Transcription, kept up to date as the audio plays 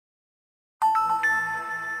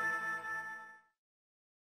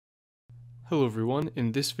Hello everyone,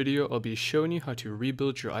 in this video I'll be showing you how to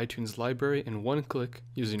rebuild your iTunes library in one click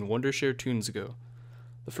using Wondershare TunesGo.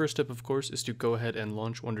 The first step of course is to go ahead and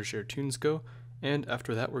launch Wondershare TunesGo, and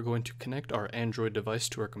after that we're going to connect our Android device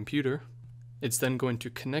to our computer. It's then going to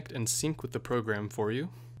connect and sync with the program for you.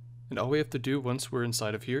 And all we have to do once we're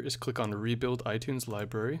inside of here is click on Rebuild iTunes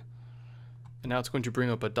Library. And now it's going to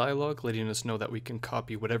bring up a dialog letting us know that we can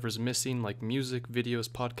copy whatever's missing like music, videos,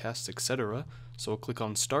 podcasts, etc. So we'll click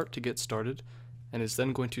on Start to get started, and it's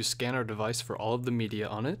then going to scan our device for all of the media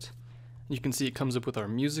on it. You can see it comes up with our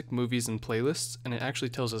music, movies, and playlists, and it actually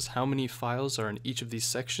tells us how many files are in each of these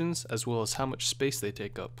sections as well as how much space they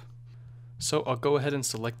take up. So I'll go ahead and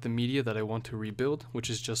select the media that I want to rebuild,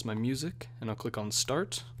 which is just my music, and I'll click on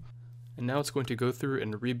Start. And now it's going to go through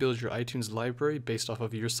and rebuild your iTunes library based off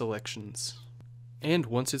of your selections. And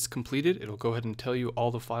once it's completed, it'll go ahead and tell you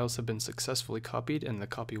all the files have been successfully copied and the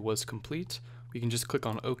copy was complete. We can just click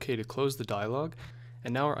on OK to close the dialog,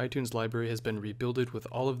 and now our iTunes library has been rebuilded with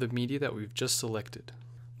all of the media that we've just selected.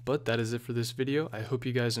 But that is it for this video. I hope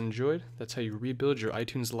you guys enjoyed. That's how you rebuild your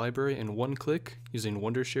iTunes library in one click using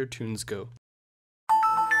Wondershare TunesGo.